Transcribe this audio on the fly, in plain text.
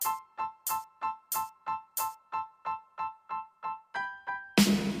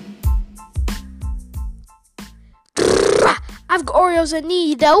I've got Oreos and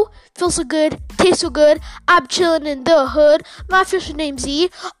Nido. Feels so good, tastes so good. I'm chillin' in the hood. My official name's Z.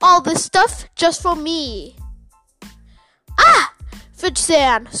 All this stuff just for me. Fidget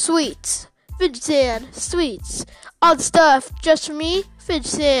Sand sweets. Fidget Sand sweets. All the stuff just for me. Fidget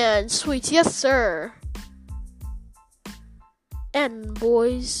Sand sweets. Yes, sir. And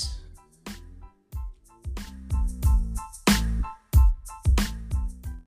boys.